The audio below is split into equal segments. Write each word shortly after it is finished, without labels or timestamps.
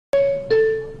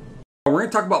we're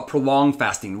gonna talk about prolonged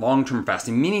fasting, long-term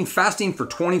fasting, meaning fasting for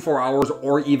 24 hours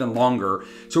or even longer.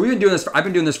 So I've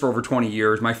been doing this for over 20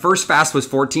 years. My first fast was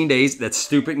 14 days. That's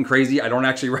stupid and crazy. I don't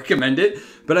actually recommend it,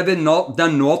 but I've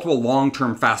done multiple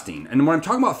long-term fasting. And when I'm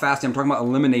talking about fasting, I'm talking about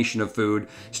elimination of food,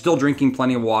 still drinking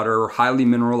plenty of water, highly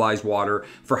mineralized water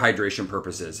for hydration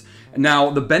purposes.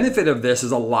 Now, the benefit of this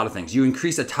is a lot of things. You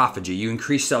increase autophagy, you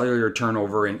increase cellular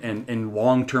turnover and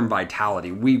long-term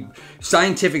vitality.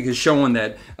 Scientific has shown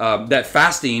that that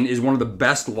fasting is one of the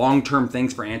best long-term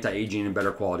things for anti-aging and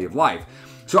better quality of life.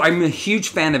 So I'm a huge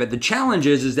fan of it. The challenge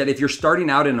is that if you're starting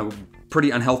out in a pretty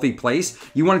unhealthy place,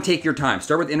 you want to take your time.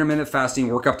 Start with intermittent fasting,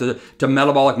 work up to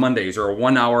metabolic Mondays or a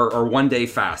 1 hour or 1 day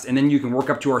fast. And then you can work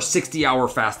up to our 60-hour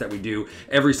fast that we do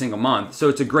every single month. So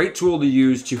it's a great tool to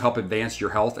use to help advance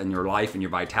your health and your life and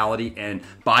your vitality and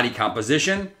body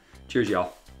composition. Cheers,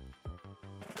 y'all.